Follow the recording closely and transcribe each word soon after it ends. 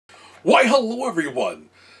Why, hello everyone!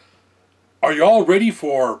 Are you all ready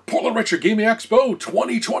for Portland Retro Gaming Expo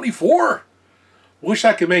 2024? Wish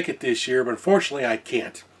I could make it this year, but unfortunately I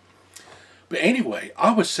can't. But anyway, I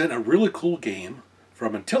was sent a really cool game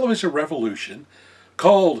from Intellivision Revolution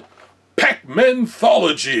called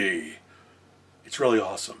Pacmanthology. It's really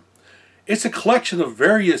awesome. It's a collection of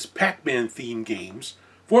various Pac-Man themed games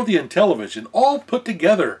for the Intellivision, all put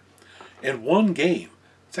together in one game.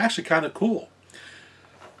 It's actually kind of cool.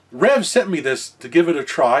 Rev sent me this to give it a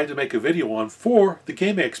try to make a video on for the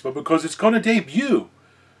Game Expo because it's going to debut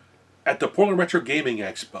at the Portland Retro Gaming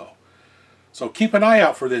Expo. So keep an eye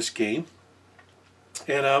out for this game.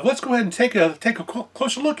 And let's go ahead and take a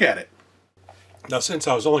closer look at it. Now, since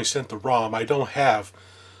I was only sent the ROM, I don't have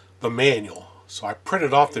the manual. So I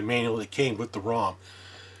printed off the manual that came with the ROM.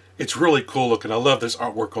 It's really cool looking. I love this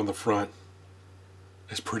artwork on the front.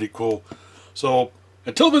 It's pretty cool. So,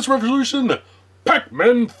 Intellivision Revolution,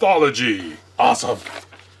 Pacmanthology. Awesome.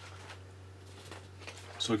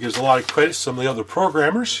 So it gives a lot of credit to some of the other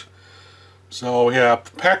programmers. So yeah,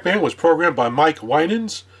 Pac-Man was programmed by Mike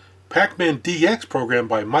Winans. Pac-Man DX programmed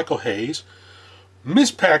by Michael Hayes. Miss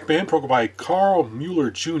Pac-Man programmed by Carl Mueller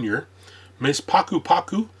Jr. Miss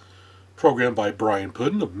Pacu programmed by Brian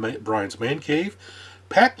Puddin of Brian's Man Cave.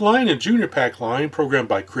 Pac-Line and Junior Pac-Line programmed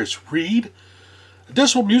by Chris Reed.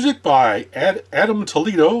 Additional music by Adam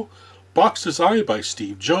Toledo. Box design by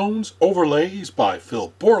Steve Jones. Overlays by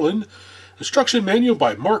Phil Borland. Instruction manual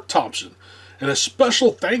by Mark Thompson. And a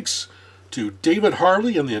special thanks to David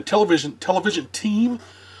Harley and the television team.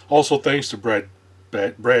 Also thanks to Brad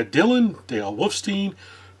Dillon, Dale Wolfstein,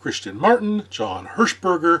 Christian Martin, John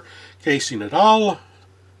Hirschberger, Casey Nadal,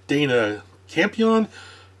 Dana Campion.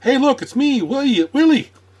 Hey look, it's me,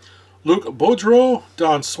 Willie. Luke Bodro,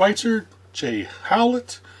 Don Schweitzer, Jay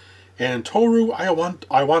Howlett, and Toru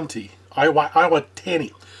Iwatani.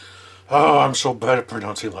 Oh, I'm so bad at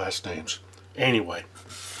pronouncing last names. Anyway,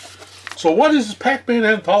 so what does this Pac-Man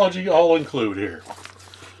anthology all include here?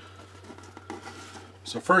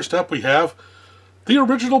 So first up we have the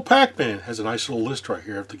original Pac-Man. Has a nice little list right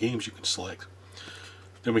here of the games you can select.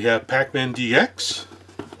 Then we have Pac-Man DX.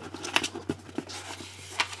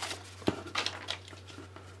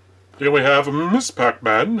 Then we have Miss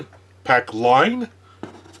Pac-Man, Pac-Line.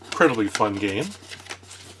 Incredibly fun game.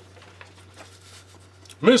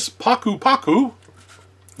 Miss Pacu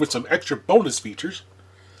with some extra bonus features.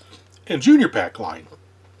 And Junior Pac-Line.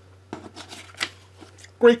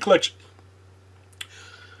 Great collection.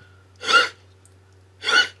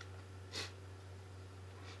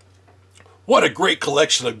 What a great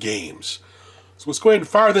collection of games. So let's go ahead and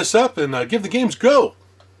fire this up and give the games go.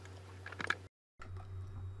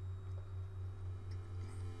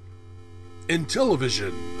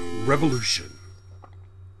 Intellivision Revolution.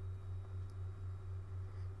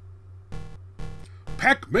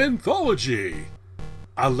 Pacmanthology.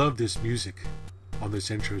 I love this music on this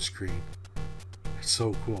intro screen. It's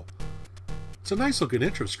so cool. It's a nice looking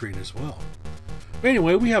intro screen as well.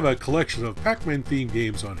 Anyway, we have a collection of Pac-Man themed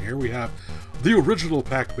games on here. We have the original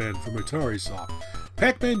Pac-Man from AtariSoft,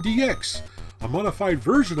 Pac-Man DX, a modified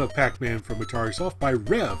version of Pac-Man from AtariSoft by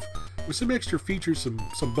Rev, with some extra features,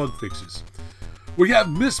 some bug fixes. We have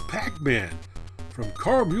Miss Pac-Man from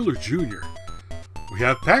Carl Mueller Jr. We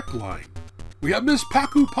have Pac-Line. We have Miss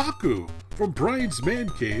Pacu from Brian's Man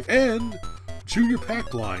Cave and Junior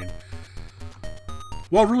Pac-Line.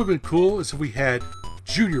 What would really been cool is if we had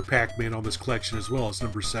Junior Pac-Man on this collection as well as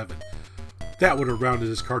number 7. That would have rounded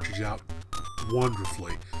this cartridge out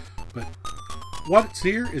wonderfully. But what's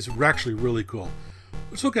here is actually really cool.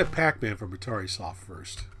 Let's look at Pac-Man from AtariSoft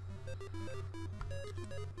first.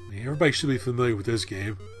 Everybody should be familiar with this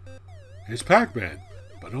game. It's Pac-Man,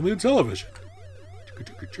 but on the Intellivision.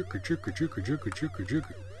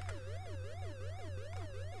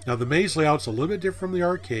 Now the maze layout's a little bit different from the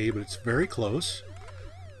arcade, but it's very close.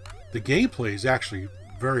 The gameplay is actually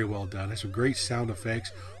very well done. It has some great sound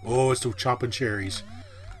effects. Oh, it's still chopping cherries.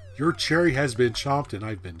 Your cherry has been chomped and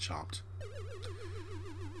I've been chomped.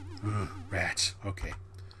 Ugh, rats. Okay.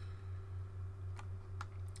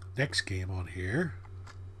 Next game on here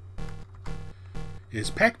is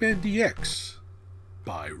Pac-Man DX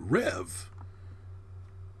by Rev.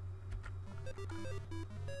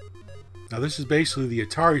 Now this is basically the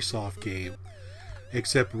AtariSoft game,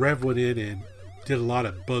 except Rev went in and did a lot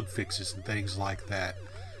of bug fixes and things like that.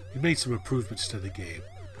 He made some improvements to the game.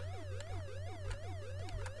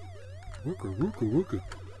 The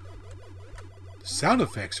sound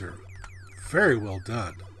effects are very well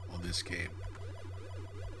done on this game.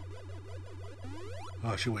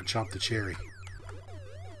 Oh, she went and chopped the cherry.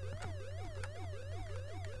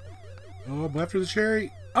 Oh, I'm after the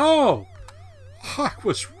cherry. Oh! I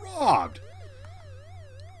was robbed!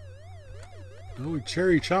 No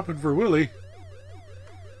cherry chopping for Willie.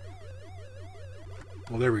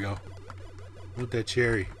 Well, there we go. Want that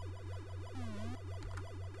cherry.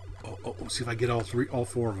 Oh, see if I get all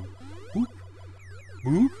four of them. Boop.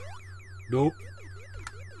 Boop. Nope.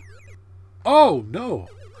 Oh, no.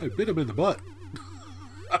 I bit him in the butt.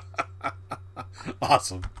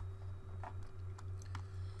 Awesome.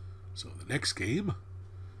 So the next game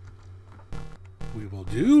we will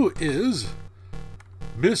do is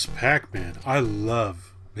Miss Pacman. I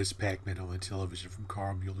love Miss Pacman on Intellivision from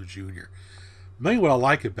Carl Mueller Jr. Mainly what I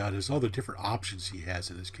like about it is all the different options he has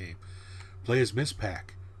in this game. Play as Miss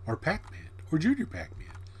Pac, or Pacman, or Junior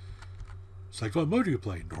Pacman. Select what mode you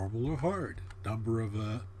play, normal or hard. Number of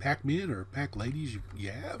Pac-Men or Pac-Ladies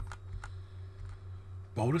you have.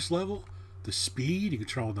 Bonus level, the speed, you can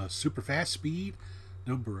turn on the super fast speed.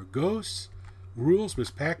 Number of ghosts, rules,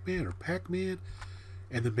 Miss Pac-Man or Pac-Man,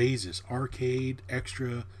 and the mazes, arcade,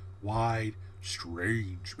 extra, wide,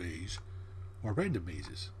 strange maze, or random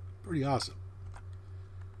mazes. Pretty awesome.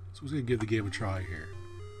 So we're going to give the game a try here.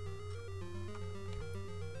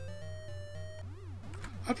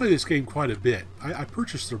 I play this game quite a bit. I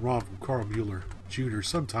purchased the ROM from Carl Mueller Jr.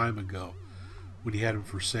 some time ago when he had them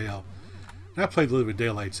for sale. And I played the living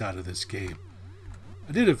daylights out of this game.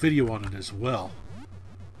 I did a video on it as well,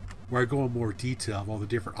 where I go in more detail of all the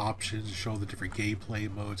different options and show the different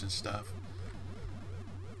gameplay modes and stuff.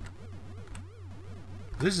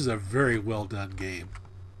 This is a very well done game.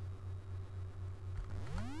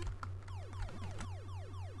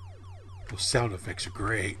 Those sound effects are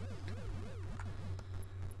great.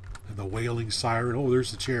 And the wailing siren. Oh,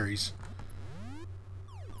 there's the cherries.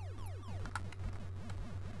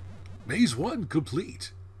 Maze 1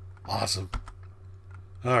 complete. Awesome.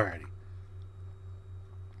 Alrighty.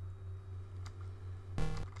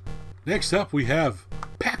 Next up we have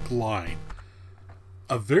Pac-Line.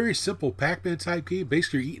 A very simple Pac-Man type game.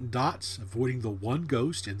 Basically you're eating dots, avoiding the one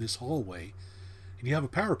ghost in this hallway. And you have a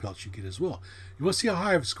power pellet you get as well. You want to see how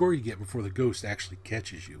high of a score you get before the ghost actually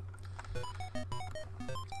catches you.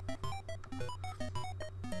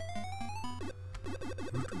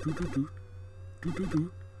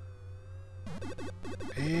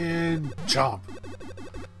 And jump.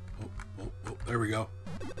 Oh, there we go.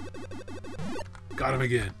 Got him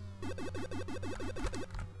again.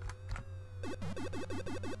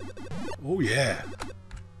 Oh yeah.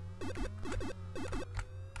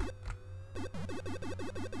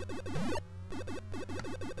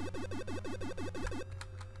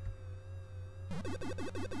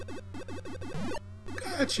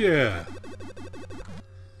 Gotcha.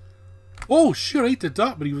 Oh shit, I ate the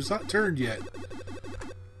dot, but he was not turned yet.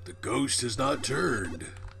 The ghost has not turned.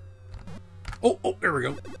 Oh, there we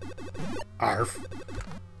go. Arf.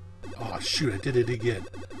 Oh shoot, I did it again.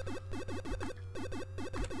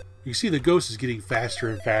 You see the ghost is getting faster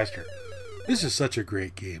and faster. This is such a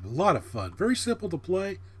great game. A lot of fun. Very simple to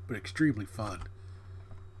play, but extremely fun.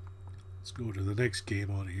 Let's go to the next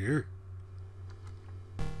game on here.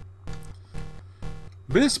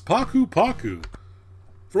 Miss Pacu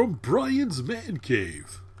from Brian's Man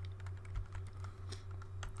Cave.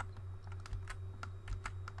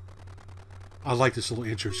 I like this little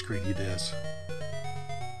intro screen he does.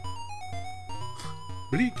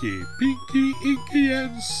 Blinky, Pinky, Inky,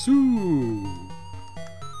 and Sue.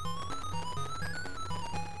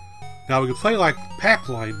 Now we can play like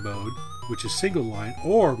Pac-Line mode, which is single line,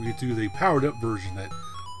 or we could do the powered up version that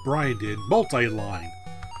Brian did, multi-line.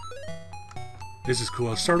 This is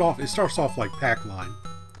cool. It starts off like Pac-Line.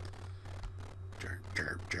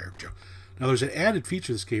 Now there's an added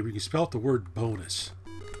feature of this game where you can spell out the word bonus.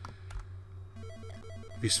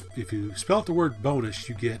 If you spell out the word bonus,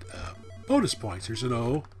 you get bonus points. There's an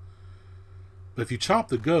O. But if you chop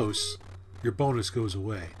the ghost, your bonus goes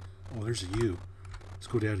away. Oh, there's a U. Let's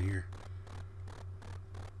go down here.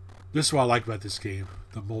 This is what I like about this game.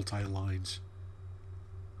 The multi-lines.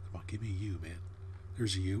 Come on, give me a U, man.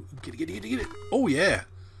 There's a U. Get it. Oh, yeah.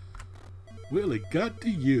 Well, it got the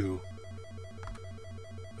U.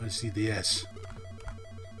 I see the S.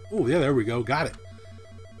 Oh, yeah, there we go. Got it.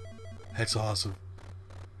 That's awesome.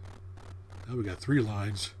 Now we got 3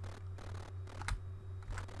 lines.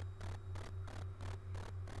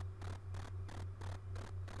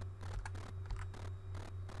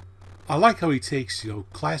 I like how he takes,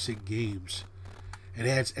 classic games and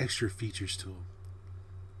adds extra features to them.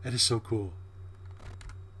 That is so cool.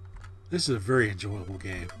 This is a very enjoyable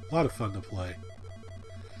game. A lot of fun to play.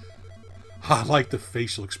 I like the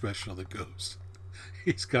facial expression of the ghost.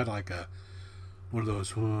 He's got like one of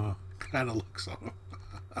those kind of looks on him.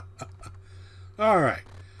 Alright.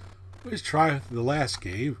 Let's try the last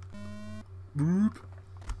game. Boop.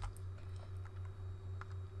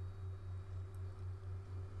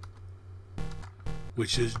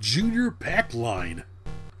 Which is Junior Pack Line.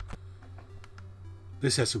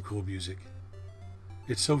 This has some cool music.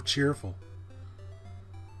 It's so cheerful.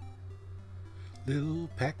 Little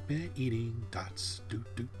Pac-Man eating dots. Do,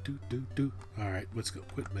 do, do, do, do. Alright, let's go.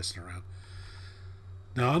 Quit messing around.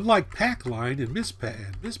 Now, unlike Pack Line and Miss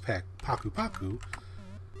Pac, Pacu Pacu,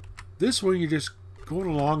 this one you're just going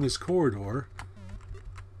along this corridor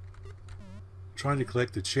trying to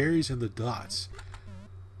collect the cherries and the dots.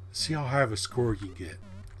 See how high of a score you get.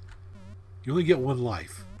 You only get one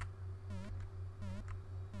life.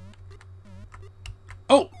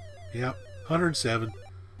 Oh! Yep, 107.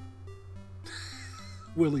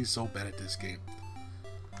 Willie's so bad at this game.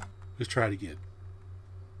 Let's try it again.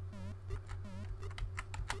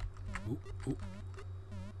 Ooh, ooh.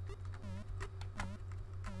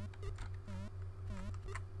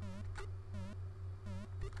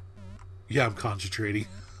 Yeah, I'm concentrating.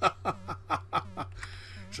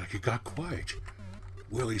 It's like it got quiet.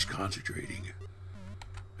 Willie's concentrating.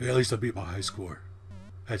 Hey, at least I beat my high score.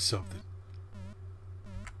 That's something.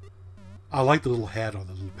 I like the little hat on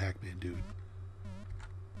the little Pac-Man dude.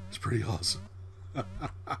 It's pretty awesome.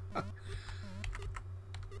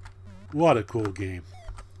 What a cool game.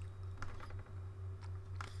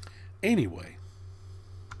 Anyway,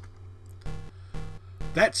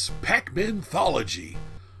 that's Pacmanthology,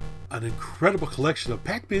 an incredible collection of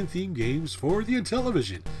Pac-Man themed games for the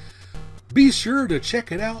Intellivision. Be sure to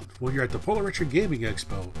check it out when you're at the Polar Retro Gaming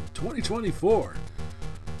Expo 2024.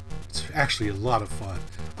 It's actually a lot of fun.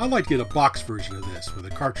 I'd like to get a box version of this with a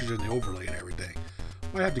cartridge and the overlay and everything.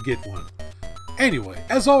 Might have to get one. Anyway,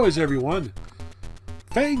 as always everyone,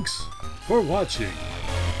 thanks for watching.